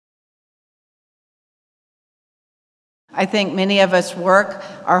I think many of us work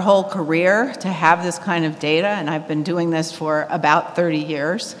our whole career to have this kind of data, and I've been doing this for about 30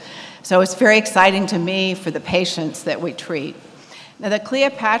 years. So it's very exciting to me for the patients that we treat. Now, the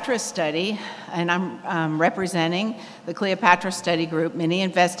Cleopatra Study, and I'm representing the Cleopatra Study group, many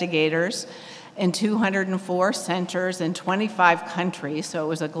investigators in 204 centers in 25 countries, so it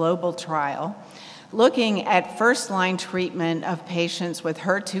was a global trial, looking at first-line treatment of patients with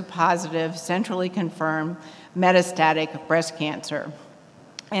HER2-positive, centrally confirmed metastatic breast cancer.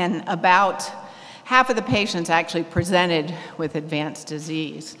 And about half of the patients actually presented with advanced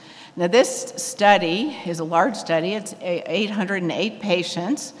disease. Now, this study is a large study. It's 808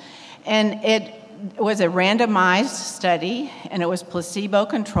 patients, and it was a randomized study, and it was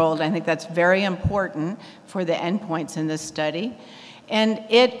placebo-controlled. I think that's very important for the endpoints in this study. And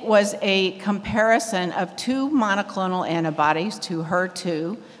it was a comparison of two monoclonal antibodies to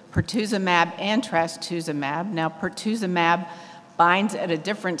HER2, Pertuzumab and Trastuzumab. Now, Pertuzumab binds at a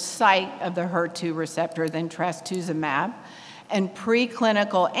different site of the HER2 receptor than Trastuzumab, and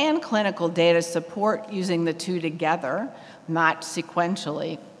preclinical and clinical data support using the two together, not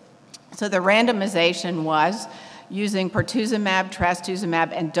sequentially. So the randomization was using Pertuzumab,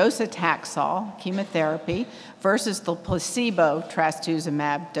 Trastuzumab, and docetaxel chemotherapy versus the placebo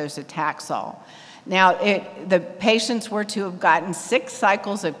Trastuzumab docetaxel. Now, the patients were to have gotten 6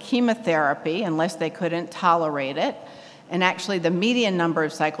 cycles of chemotherapy unless they couldn't tolerate it. And actually, the median number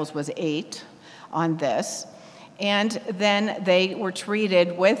of cycles was 8 on this. And then they were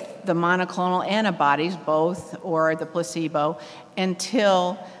treated with the monoclonal antibodies, both or the placebo,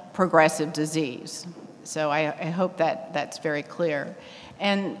 until progressive disease. So I hope that that's very clear.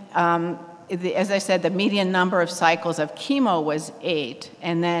 And as I said, the median number of cycles of chemo was 8,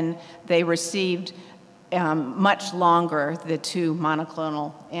 and then they received much longer the 2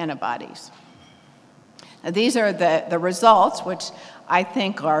 monoclonal antibodies. Now, these are the results, which I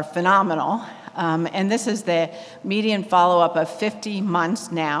think are phenomenal. And this is the median follow-up of 50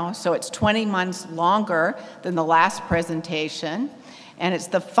 months now, so it's 20 months longer than the last presentation. And it's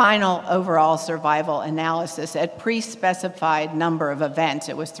the final overall survival analysis at pre-specified number of events.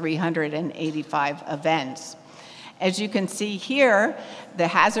 It was 385 events. As you can see here, the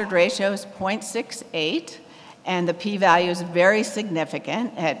hazard ratio is 0.68, and the p-value is very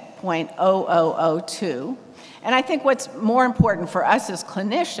significant at 0.0002. And I think what's more important for us as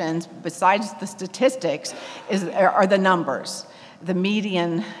clinicians, besides the statistics, are the numbers, the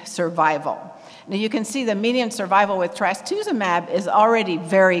median survival. Now, you can see the median survival with Trastuzumab is already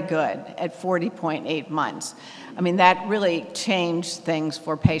very good at 40.8 months. I mean, that really changed things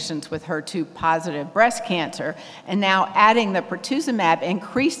for patients with HER2-positive breast cancer. And now adding the Pertuzumab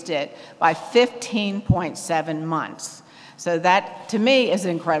increased it by 15.7 months. So that, to me, is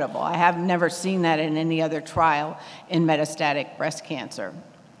incredible. I have never seen that in any other trial in metastatic breast cancer.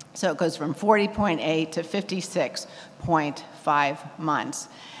 So it goes from 40.8 to 56.5 months.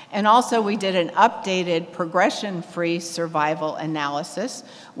 And also, we did an updated progression-free survival analysis,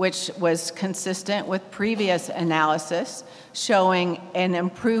 which was consistent with previous analysis, showing an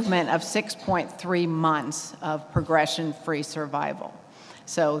improvement of 6.3 months of progression-free survival.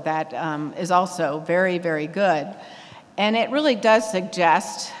 So that is also very, very good. And it really does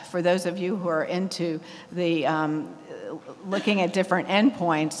suggest, for those of you who are into the looking at different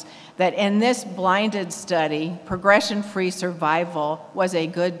endpoints, that in this blinded study, progression-free survival was a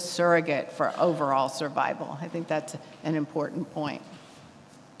good surrogate for overall survival. I think that's an important point.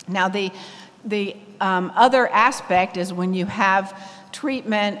 Now, the other aspect is when you have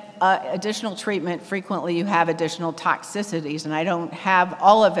treatment, additional treatment, frequently you have additional toxicities, and I don't have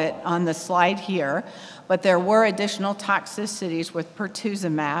all of it on the slide here, but there were additional toxicities with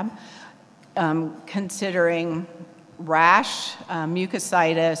Pertuzumab, considering rash,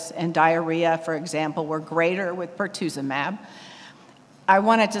 mucositis, and diarrhea, for example, were greater with Pertuzumab. I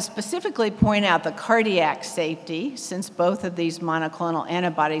wanted to specifically point out the cardiac safety, since both of these monoclonal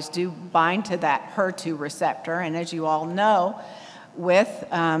antibodies do bind to that HER2 receptor. And as you all know, with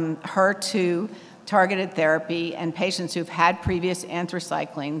HER2 targeted therapy and patients who've had previous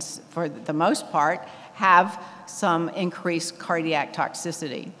anthracyclines, for the most part, have some increased cardiac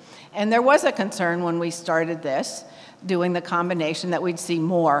toxicity. And there was a concern when we started this, doing the combination, that we'd see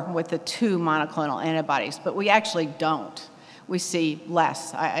more with the 2 monoclonal antibodies, but we actually don't. We see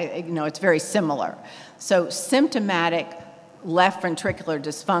less. It's very similar. So symptomatic left ventricular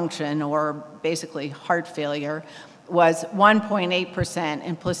dysfunction, or basically heart failure, was 1.8%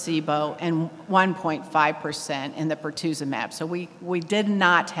 in placebo and 1.5% in the Pertuzumab. So we did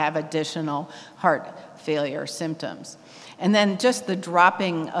not have additional heart failure symptoms. And then just the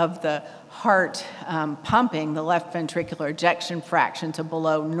dropping of the heart pumping, the left ventricular ejection fraction to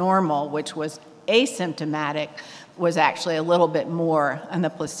below normal, which was asymptomatic, was actually a little bit more on the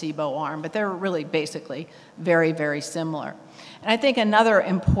placebo arm, but they're really basically very, very similar. And I think another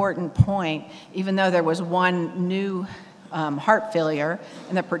important point, even though there was one new heart failure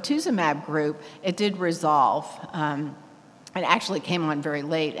in the Pertuzumab group, it did resolve. It actually came on very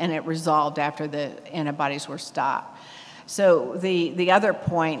late, and it resolved after the antibodies were stopped. So the other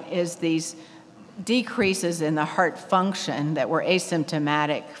point is these decreases in the heart function that were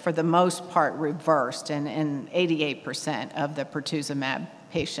asymptomatic, for the most part, reversed in 88% of the Pertuzumab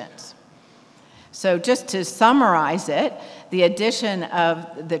patients. So just to summarize it, the addition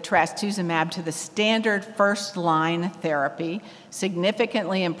of the Trastuzumab to the standard first-line therapy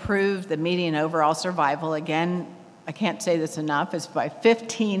significantly improved the median overall survival. Again, I can't say this enough, it's by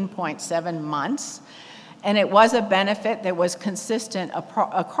 15.7 months. And it was a benefit that was consistent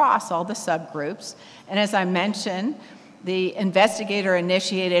across all the subgroups. And as I mentioned, the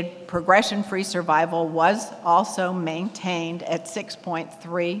investigator-initiated progression-free survival was also maintained at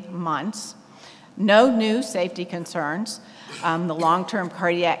 6.3 months. No new safety concerns. The long-term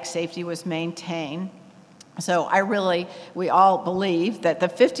cardiac safety was maintained. So we all believe that the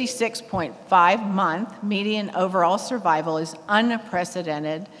 56.5-month median overall survival is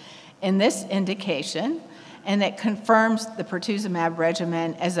unprecedented in this indication, and it confirms the Pertuzumab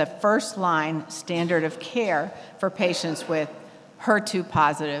regimen as a first-line standard of care for patients with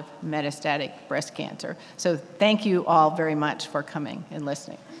HER2-positive metastatic breast cancer. So thank you all very much for coming and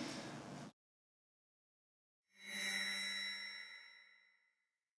listening.